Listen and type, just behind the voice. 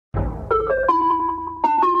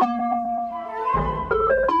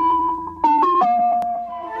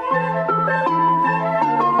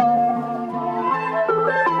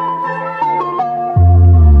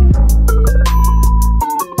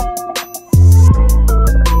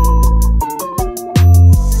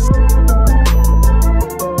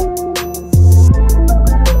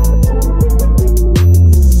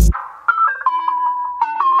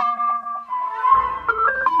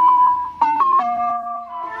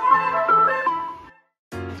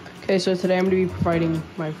Okay, so today I'm going to be providing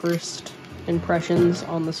my first impressions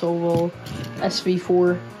on the SOVOL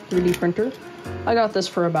SV04 3D printer. I got this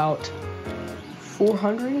for about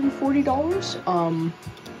 $440.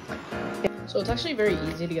 So it's actually very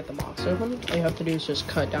easy to get the box open. All you have to do is just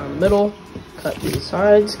cut down the middle, cut these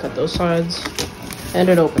sides, cut those sides, and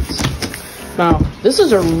it opens. Now, this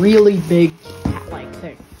is a really big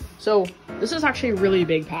thing. So this is actually a really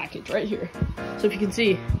big package right here. So if you can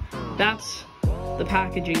see, that's the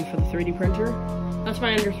packaging for the 3D printer. That's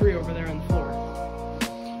my Ender 3 over there on the floor.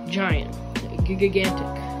 Giant, gigantic.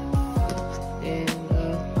 And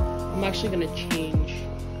I'm actually gonna change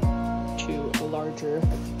to a larger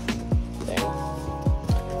thing.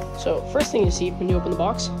 So first thing you see when you open the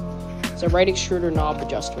box is a right extruder knob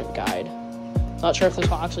adjustment guide. Not sure if this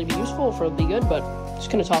will actually be useful, if it'll be good, but I'm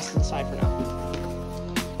just gonna toss it aside for now.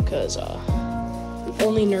 Because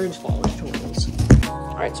only nerds follow tutorials.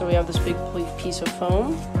 Alright, so we have this big piece of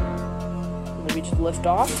foam. Maybe just lift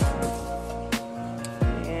off.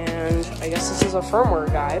 And I guess this is a firmware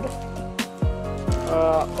guide.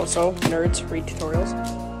 Also, nerds read tutorials.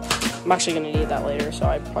 I'm actually going to need that later, so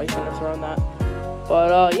I probably shouldn't have thrown that.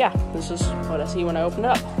 But yeah, this is what I see when I open it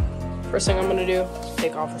up. First thing I'm going to do is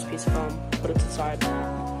take off this piece of foam, put it to the side.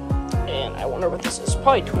 And I wonder what this is.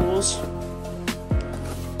 Probably tools.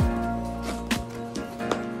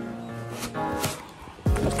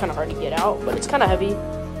 It's kind of hard to get out, but it's kind of heavy.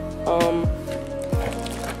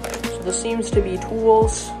 So this seems to be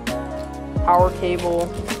tools, power cable,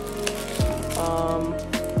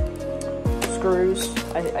 screws.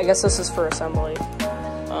 I guess this is for assembly.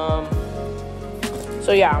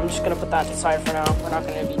 So yeah, I'm just gonna put that aside for now. We're not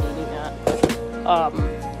gonna be needing that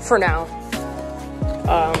for now.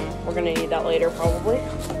 We're gonna need that later probably.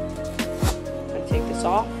 I'm gonna take this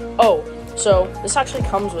off. Oh, so this actually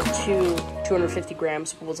comes with two 250 gram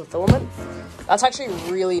spools of filament. That's actually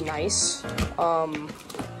really nice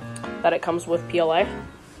that it comes with PLA.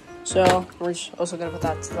 So we're just also gonna put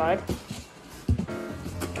that to the side.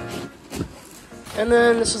 And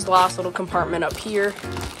then this is the last little compartment up here.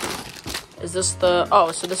 Is this the,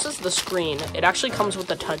 so this is the screen. It actually comes with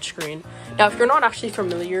the touch screen. Now, if you're not actually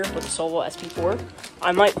familiar with the SOVOL SV04,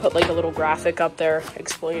 I might put like a little graphic up there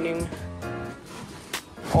explaining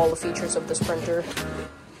all the features of this printer,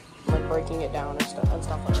 like breaking it down and stuff like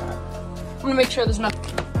that. I'm gonna make sure there's nothing.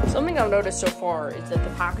 Something I've noticed so far is that the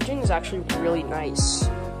packaging is actually really nice.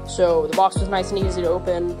 So the box was nice and easy to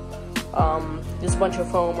open. There's a bunch of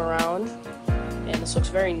foam around, and this looks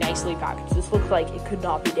very nicely packaged. This looks like it could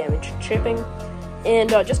not be damaged shipping. And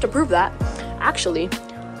just to prove that, actually,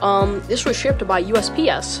 this was shipped by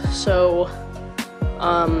USPS. So,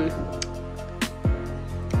 I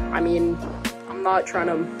mean, I'm not trying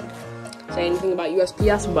to say anything about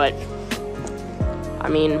USPS, but I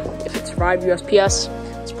mean, if it survived USPS,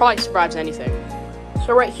 it probably survives anything.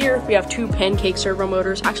 So right here, we have two pancake servo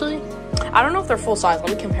motors. Actually, I don't know if they're full size. Let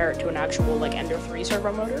me compare it to an actual like Ender 3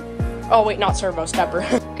 servo motor. Oh wait, not servo, stepper.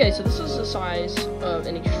 Okay, so this is the size of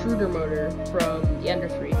an extruder motor from the Ender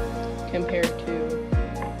 3 compared to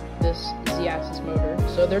this Z-axis motor.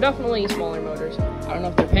 So they're definitely smaller motors. I don't know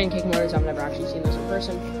if they're pancake motors. I've never actually seen this in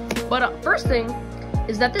person. But first thing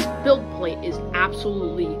is that this build plate is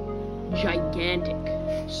absolutely gigantic.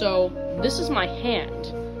 So this is my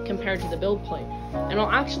hand compared to the build plate. And I'll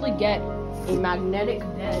actually get a magnetic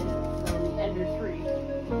bed from the Ender 3.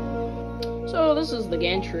 So this is the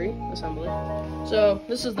gantry assembly. So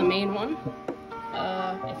this is the main one.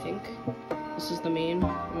 I think this is the main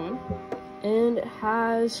one. And it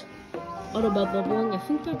has auto bed leveling. I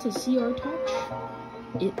think that's a CR touch.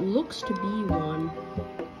 It looks to be one.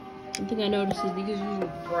 One thing I noticed is these are using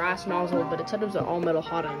brass nozzle, but it said it was an all metal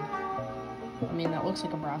hot end. I mean, that looks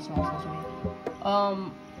like a brass nozzle to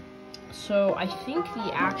me. So I think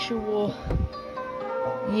the actual,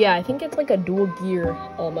 yeah, I think it's like a dual gear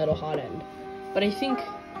all metal hot end. But I think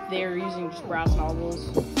they're using just brass nozzles.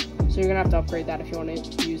 So you're gonna have to upgrade that if you want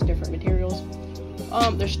to use different materials.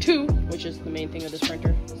 There's two, which is the main thing of this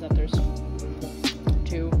printer, is that there's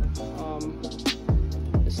two.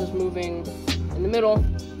 This is moving in the middle.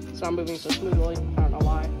 It's not moving so smoothly. I don't know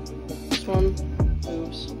why. This one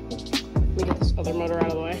moves. Let me get this other motor out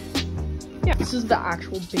of the way. Yeah, this is the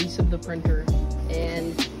actual base of the printer.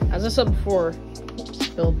 And as I said before, this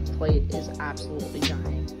build plate is absolutely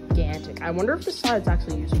gigantic. I wonder if the side's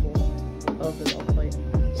actually usable of the build plate.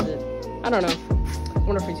 Is it? I don't know. I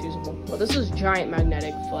wonder if it's usable. But this is giant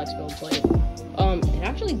magnetic flex build plate. It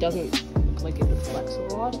actually doesn't look like it would flex a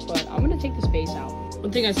lot, but I'm gonna take this base out.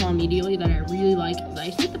 One thing I saw immediately that I really like is that I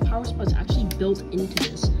think the power supply is actually built into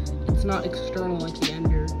this. It's not external like the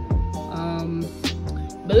Ender.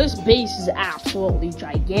 but this base is absolutely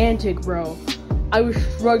gigantic, bro. I was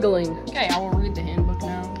struggling. Okay, I will read the handbook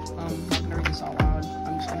now. I'm not gonna read this out loud.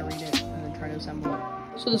 I'm just gonna read it and then try to assemble it.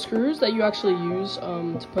 So the screws that you actually use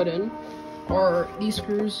to put in are these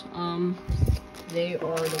screws. They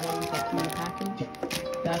are the ones that come in the package.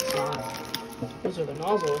 That's not. Those are the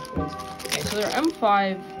nozzle ones. Okay, so they're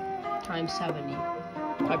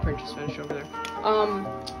M5x70. My print just finished over there.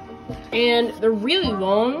 And they're really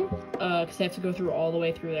long because they have to go through all the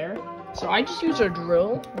way through there. So I just use a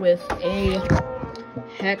drill with a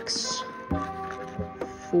hex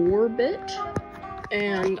 4-bit,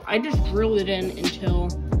 and I just drilled it in until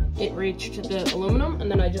it reached the aluminum,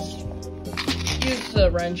 and then I just used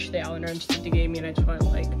the wrench, the Allen wrench that they gave me, and I just went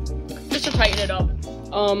like just to tighten it up.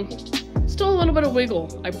 Still a little bit of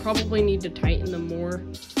wiggle. I probably need to tighten them more.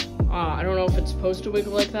 I don't know if it's supposed to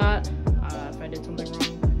wiggle like that, if I did something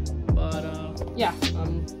wrong, but yeah,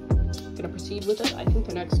 I'm gonna proceed with it. I think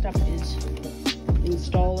the next step is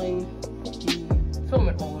installing the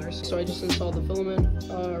filament rollers. So I just installed the filament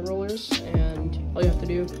rollers, and all you have to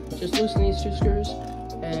do is just loosen these 2 screws,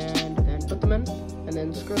 and then put them in, and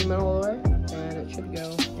then screw them in all the way, and it should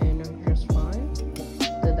go in just fine.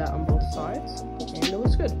 Did that on both sides, and it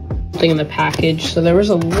looks good. Thing in the package, so there was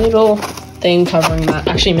a little thing covering that.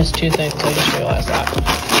 Actually missed 2 things, I just realized that.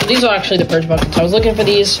 So these are actually the purge buckets. I was looking for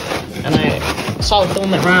these, and I saw the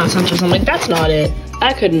filament run out of sensors. I'm like, that's not it.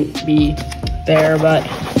 That couldn't be there, but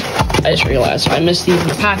I just realized. So I missed these in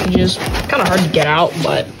the packages. Kind of hard to get out,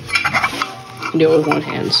 but I can do it with one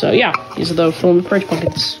hand. So yeah, these are the filament purge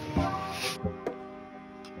buckets.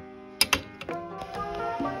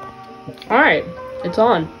 Alright, it's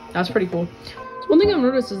on. That's pretty cool. So one thing I've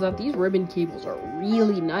noticed is that these ribbon cables are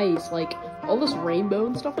really nice. Like, all this rainbow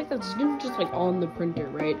and stuff like that is just like on the printer,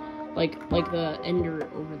 right? Like the ender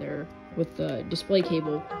over there with the display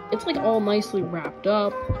cable. It's like all nicely wrapped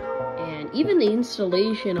up, and even the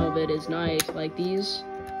installation of it is nice. Like, these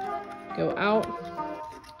go out,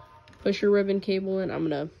 push your ribbon cable in. I'm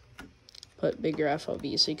gonna put bigger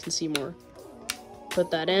FOV so you can see more.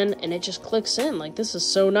 Put that in, and it just clicks in. Like, this is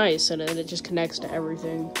so nice, and it just connects to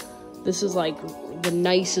everything. This is like the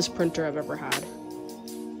nicest printer I've ever had.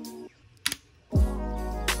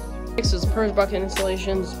 This is purge bucket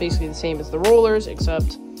installation. It's basically the same as the rollers,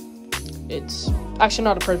 except it's actually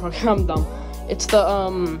not a purge bucket. I'm dumb. It's the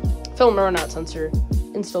filament runout sensor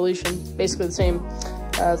installation. Basically the same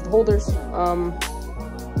as the holders,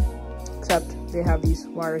 except they have these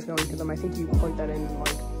wires going to them. I think you plug that in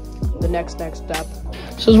like the next step.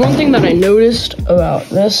 So there's one thing that I noticed about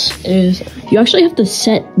this is you actually have to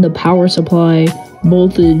set the power supply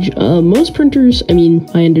voltage. Most printers, I mean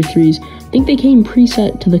my Ender 3s, I think they came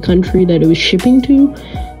preset to the country that it was shipping to.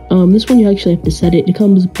 This one you actually have to set it. It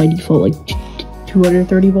comes by default like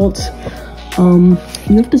 230 volts. You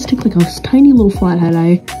have to stick like a tiny little flathead.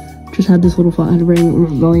 I just had this little flathead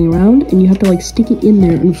rolling around, and you have to like stick it in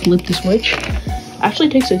there and flip the switch. Actually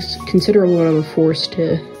takes a considerable amount of force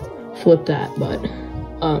to flip that, but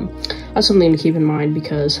that's something to keep in mind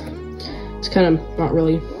because it's kind of not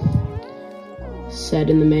really said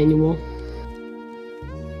in the manual.